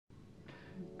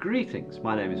Greetings,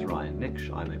 my name is Ryan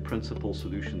Niksch. I'm a Principal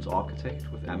Solutions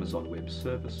Architect with Amazon Web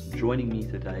Service. Joining me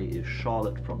today is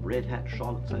Charlotte from Red Hat.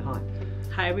 Charlotte, say hi.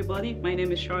 Hi everybody, my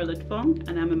name is Charlotte Fung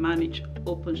and I'm a Managed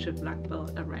OpenShift Black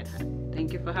Belt at Red Hat.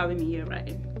 Thank you for having me here,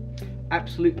 Ryan.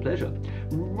 Absolute pleasure.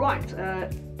 Right,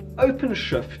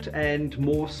 OpenShift, and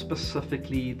more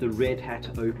specifically the Red Hat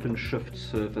OpenShift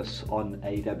Service on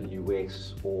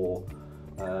AWS or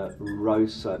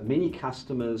ROSA. Many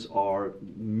customers are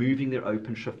moving their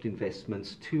OpenShift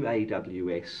investments to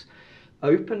AWS.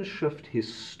 OpenShift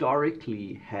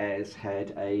historically has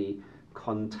had a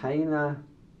container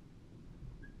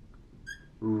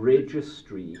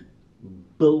registry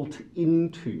built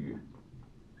into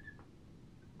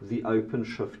the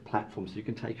OpenShift platform, so you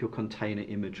can take your container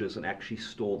images and actually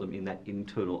store them in that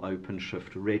internal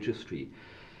OpenShift registry.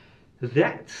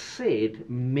 That said,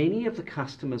 many of the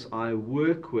customers I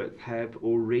work with have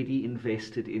already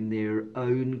invested in their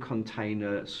own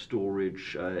container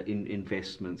storage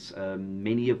investments.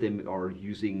 Many of them are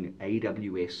using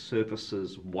AWS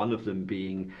services, one of them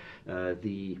being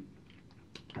the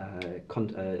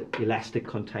Elastic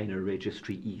Container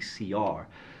Registry ECR.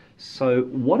 So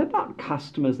what about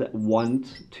customers that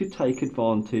want to take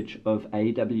advantage of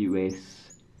AWS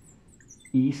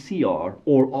ECR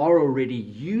or are already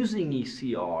using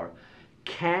ECR?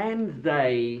 Can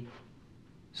they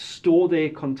store their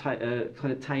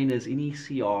containers in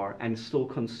ECR and still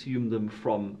consume them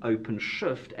from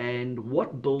OpenShift? And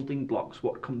what building blocks,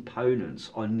 what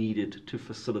components are needed to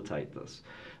facilitate this?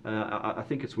 I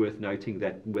think it's worth noting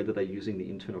that whether they're using the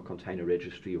internal container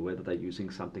registry or whether they're using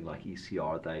something like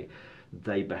ECR,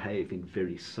 they behave in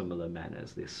very similar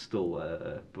manners. There's still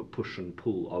a push and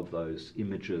pull of those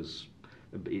images.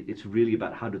 It's really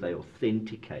about how do they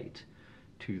authenticate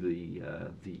to the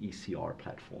ECR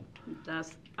platform.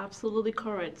 That's absolutely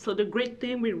correct. So the great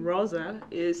thing with ROSA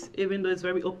is, even though it's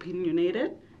very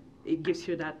opinionated, it gives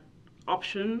you that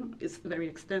option. It's very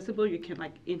extensible. You can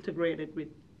integrate it with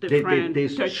different.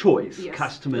 There's choice. Yes,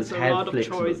 customers there's have a lot of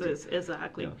flexibility. choices,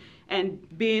 exactly. Yeah.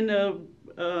 And being a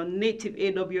native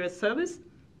AWS service,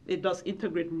 it does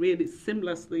integrate really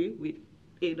seamlessly with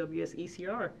AWS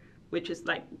ECR, which is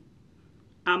like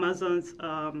Amazon's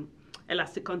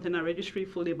Elastic Container Registry,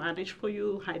 fully managed for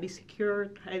you, highly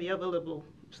secured, highly available.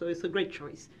 So it's a great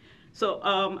choice. So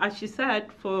as she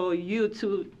said, for you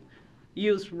to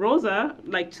use ROSA,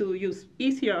 to use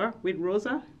ECR with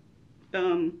ROSA,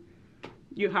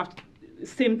 you have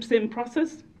same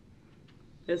process.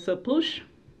 There's a push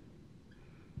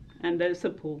and there's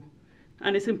a pull.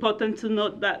 And it's important to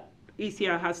note that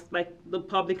ECR has the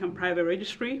public and private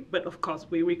registry, but of course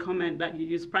we recommend that you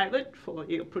use private for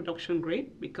your production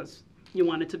grade because you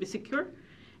want it to be secure.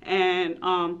 And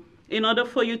in order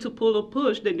for you to pull or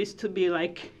push, there needs to be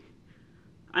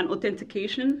an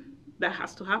authentication that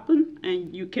has to happen,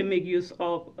 and you can make use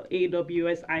of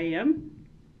AWS IAM.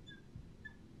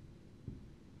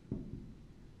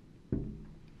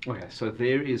 Okay, so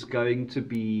there is going to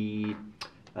be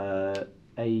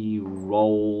a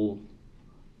role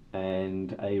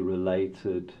and a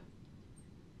related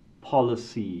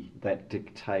policy that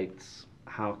dictates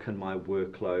how can my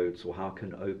workloads or how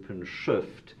can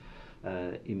OpenShift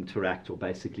interact or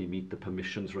basically meet the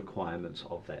permissions requirements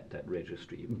of that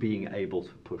registry, being able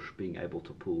to push, being able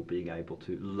to pull, being able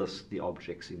to list the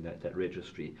objects in that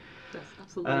registry. That's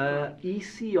absolutely correct.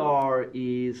 ECR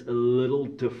is a little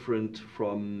different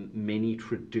from many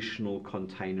traditional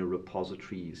container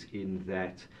repositories in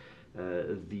that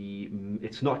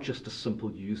it's not just a simple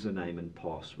username and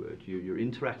password. You're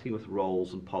interacting with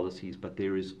roles and policies, but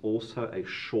there is also a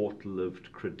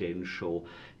short-lived credential.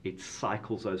 It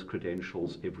cycles those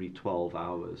credentials every 12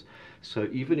 hours. So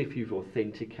even if you've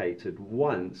authenticated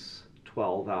once,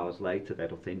 12 hours later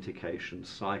that authentication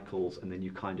cycles, and then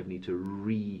you kind of need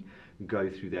to go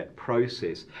through that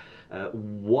process.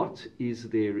 What is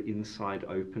there inside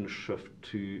OpenShift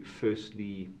to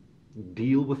firstly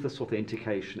deal with this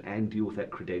authentication and deal with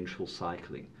that credential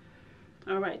cycling?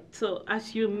 All right, so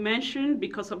as you mentioned,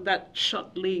 because of that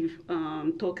short-lived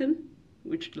token,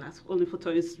 which lasts only for 2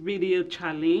 is really a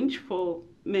challenge for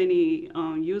many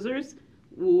users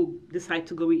who decide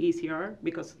to go with ECR,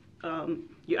 because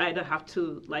you either have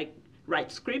to write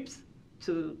scripts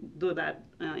to do that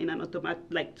in an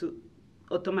to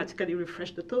automatically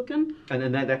refresh the token. And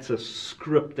then that's a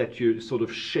script that you're sort of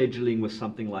scheduling with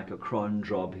something like a cron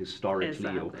job historically.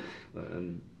 Exactly.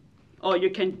 Or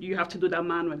you have to do that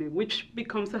manually, which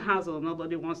becomes a hassle.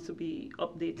 Nobody wants to be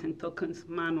updating tokens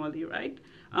manually, right?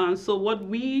 So what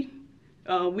we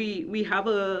have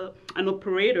an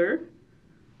operator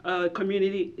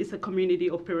community is a community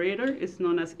operator. It's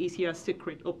known as ECR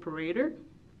secret operator.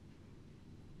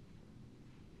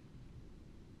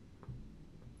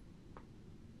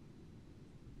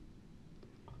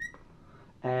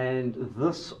 and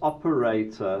this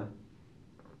operator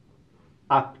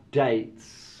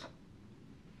updates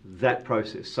that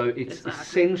process. So it's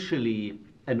essentially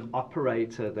an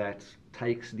operator that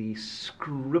takes the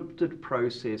scripted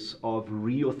process of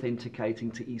re-authenticating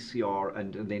to ECR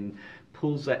and then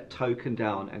pulls that token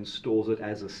down and stores it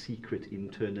as a secret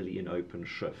internally in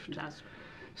OpenShift.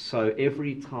 So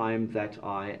every time that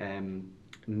I am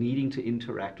needing to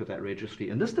interact with that registry,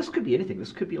 and this could be anything.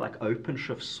 This could be like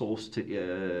OpenShift source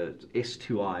to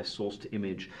S2I, source to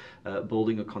image,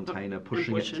 building a container,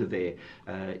 pushing it to there,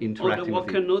 interacting or the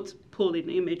worker nodes pulling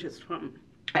images from.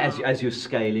 As you're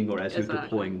scaling or as you're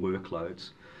deploying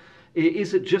workloads.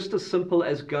 Is it just as simple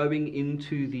as going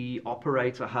into the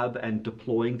operator hub and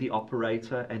deploying the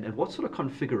operator? And what sort of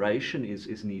configuration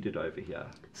is needed over here?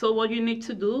 So what you need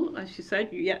to do, as you said,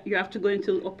 you have to go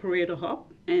into operator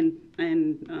hub and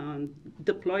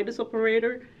deploy this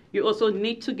operator. You also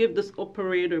need to give this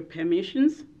operator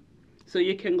permissions. So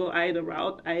you can go either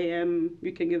route.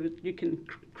 You can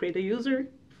create a user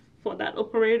for that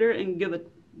operator and give it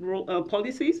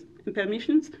policies and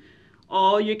permissions.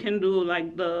 Or you can do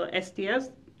like the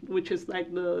STS, which is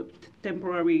like the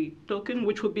temporary token,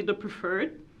 which would be the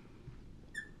preferred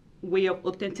way of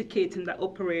authenticating the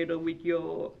operator with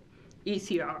your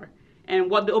ECR. And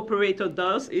what the operator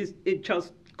does is it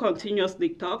just continuously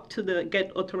talks to the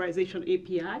GET authorization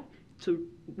API to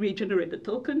regenerate the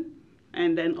token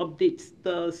and then updates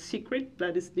the secret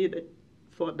that is needed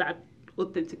for that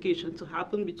authentication to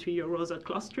happen between your ROSA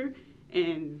cluster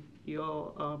and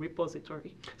your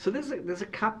repository. So there's a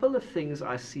couple of things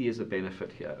I see as a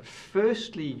benefit here.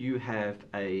 Firstly, you have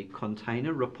a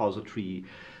container repository,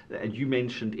 and you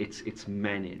mentioned it's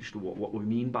managed. What we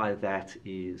mean by that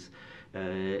is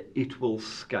it will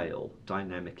scale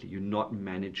dynamically. You're not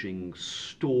managing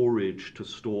storage to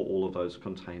store all of those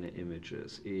container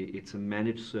images. It's a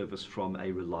managed service from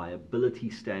a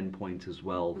reliability standpoint as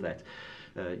well that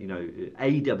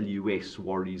AWS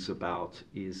worries about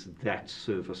is that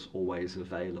service always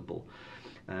available.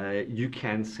 You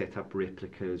can set up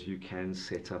replicas, you can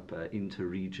set up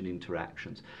inter-region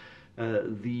interactions.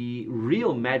 The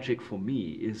real magic for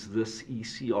me is this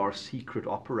ECR secret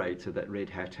operator that Red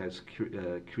Hat has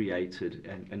created,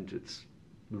 and it's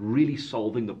really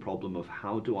solving the problem of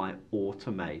how do I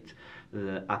automate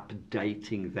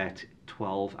updating that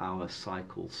 12-hour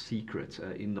cycle secret.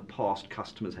 In the past,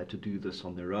 customers had to do this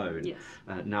on their own. Yes.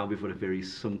 Now we've got a very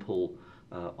simple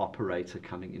operator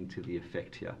coming into the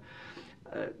effect here.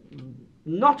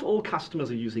 Not all customers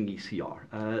are using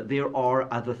ECR. There are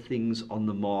other things on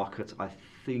the market. I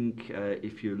think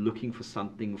if you're looking for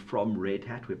something from Red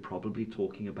Hat, we're probably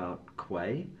talking about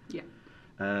Quay. Yeah.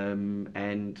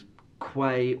 And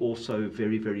Quay also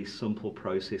very, very simple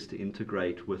process to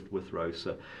integrate with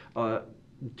ROSA.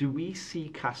 Do we see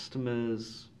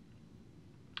customers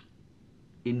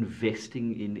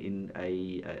investing in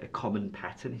a common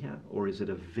pattern here, or is it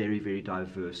a very, very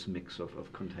diverse mix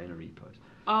of container repos?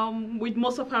 With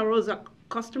most of our ROSA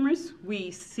customers, we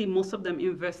see most of them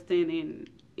investing in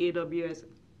AWS,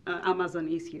 Amazon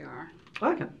ECR.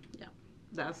 Okay. Yeah,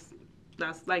 that's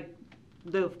like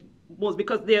the most,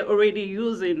 because they're already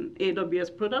using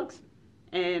AWS products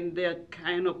and they're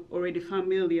kind of already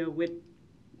familiar with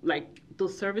like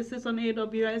those services on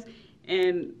AWS,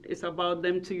 and it's about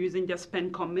them to using just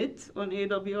spend commits on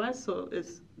AWS. So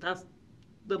that's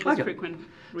the most frequent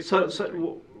request.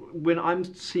 So when I'm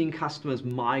seeing customers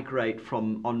migrate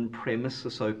from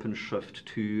on-premises OpenShift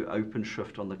to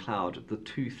OpenShift on the cloud, the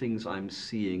two things I'm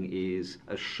seeing is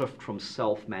a shift from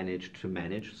self-managed to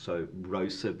managed, so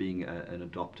ROSA being an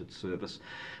adopted service.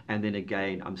 And then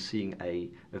again, I'm seeing a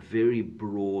very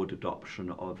broad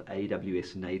adoption of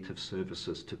AWS native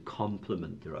services to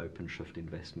complement their OpenShift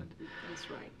investment. That's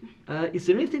right. Is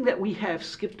there anything that we have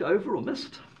skipped over or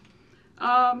missed?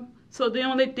 So the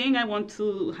only thing I want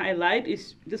to highlight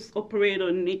is this operator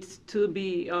needs to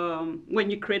be, when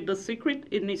you create the secret,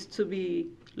 it needs to be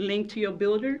linked to your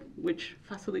builder, which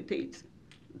facilitates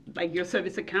like your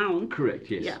service account.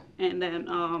 Correct, yes. Yeah, and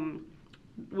then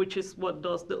which is what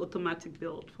does the automatic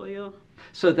build for you.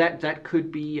 So that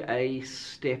could be a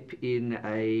step in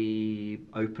a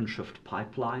OpenShift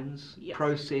pipelines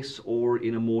process, or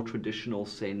in a more traditional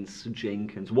sense,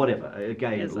 Jenkins, whatever.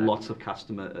 Again, lots of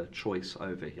customer choice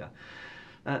over here.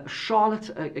 Charlotte,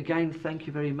 again, thank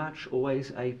you very much.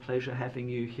 Always a pleasure having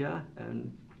you here.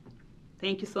 And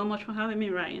thank you so much for having me,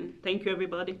 Ryan. Thank you,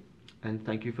 everybody. And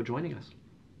thank you for joining us.